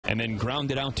and then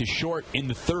grounded out to short in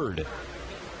the third.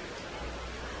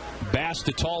 Bass,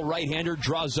 the tall right-hander,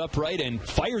 draws upright and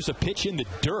fires a pitch in the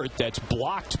dirt that's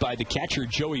blocked by the catcher,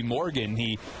 Joey Morgan.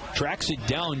 He tracks it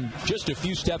down just a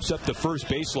few steps up the first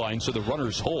baseline, so the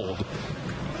runners hold.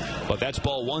 But that's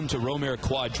ball one to Romer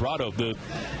Cuadrado. The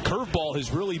curveball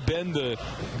has really been the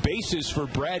basis for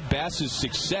Brad Bass's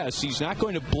success. He's not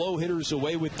going to blow hitters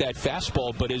away with that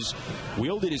fastball, but has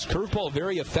wielded his curveball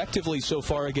very effectively so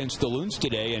far against the Loons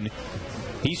today, and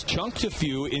he's chunked a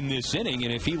few in this inning,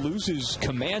 and if he loses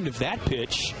command of that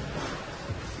pitch,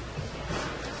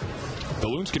 the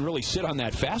Loons can really sit on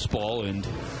that fastball and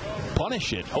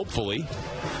punish it, hopefully.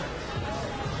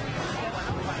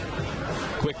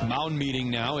 Quick mound meeting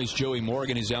now as Joey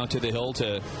Morgan is out to the hill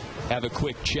to have a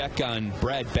quick check on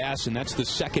Brad Bass, and that's the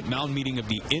second mound meeting of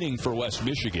the inning for West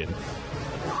Michigan.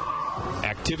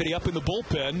 Activity up in the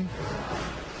bullpen.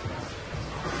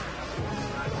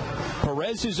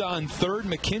 Perez is on third.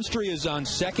 McKinstry is on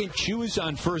second. Chu is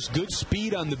on first. Good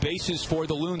speed on the bases for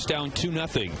the Loons, down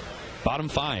 2-0. Bottom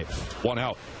five. One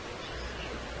out.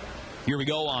 Here we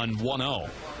go on 1-0.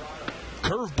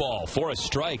 Curveball for a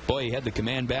strike. Boy, he had the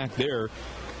command back there.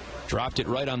 Dropped it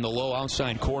right on the low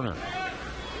outside corner.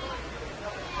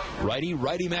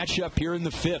 Righty-righty matchup here in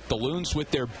the fifth. The Loons with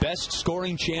their best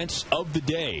scoring chance of the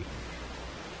day.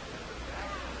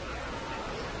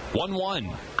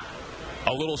 1-1.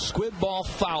 A little squib ball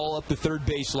foul up the third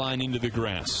baseline into the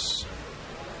grass.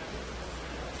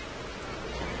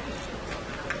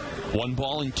 1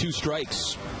 ball and 2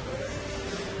 strikes.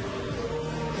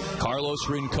 Carlos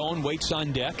Rincon waits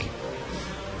on deck.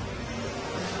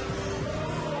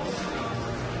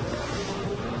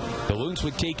 The Loons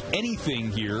would take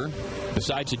anything here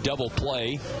besides a double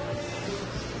play.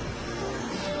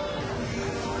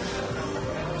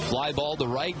 Fly ball to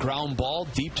right, ground ball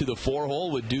deep to the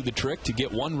 4-hole would do the trick to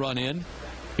get 1 run in.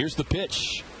 Here's the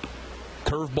pitch.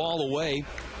 Curve ball away.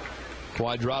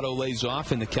 Cuadrado lays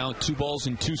off, and the count 2 balls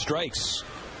and 2 strikes.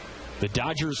 The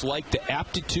Dodgers like the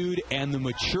aptitude and the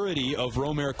maturity of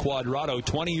Romer Cuadrado,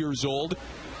 20 years old,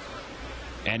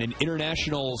 and an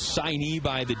international signee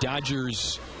by the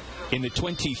Dodgers in the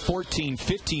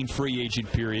 2014-15 free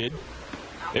agent period.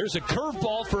 There's a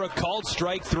curveball for a called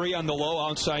strike 3 on the low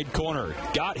outside corner.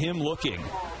 Got him looking.